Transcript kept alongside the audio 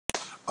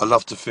I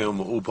love to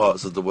film all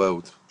parts of the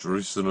world.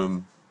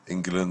 Jerusalem,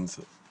 England,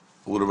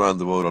 all around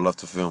the world I love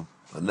to film.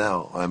 And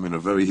now I am in a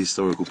very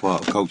historical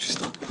part of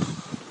Colchester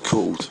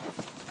called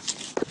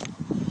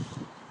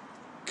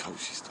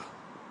Colchester.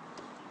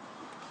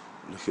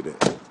 Look at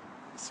it.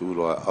 It's all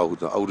like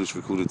the oldest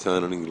recorded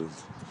town in England.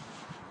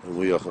 And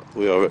we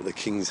are at the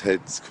King's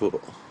Head's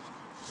Court.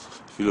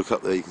 If you look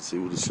up there you can see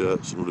all the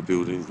churches and all the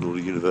buildings and all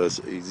the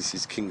universities. This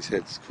is King's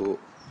Head's Court.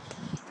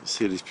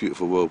 See this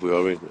beautiful world we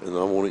are in, and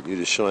I want you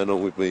to shine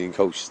on with me in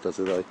Colchester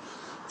today.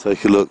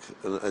 Take a look,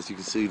 and as you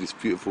can see, this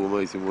beautiful,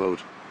 amazing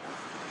world.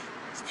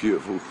 It's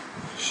beautiful.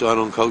 Shine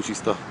on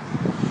Colchester.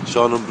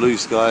 Shine on blue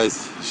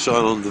skies.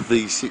 Shine on the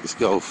V6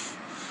 Golf.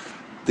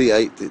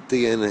 D8, the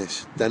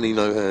DNS, Danny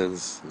No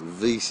Hands,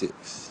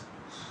 V6.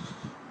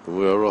 And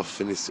we are off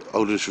in this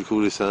oldest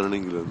recorded town in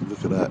England.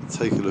 Look at that.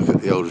 Take a look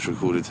at the oldest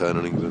recorded town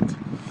in England.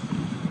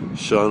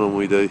 Shine on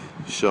we do.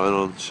 Shine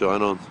on,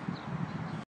 shine on.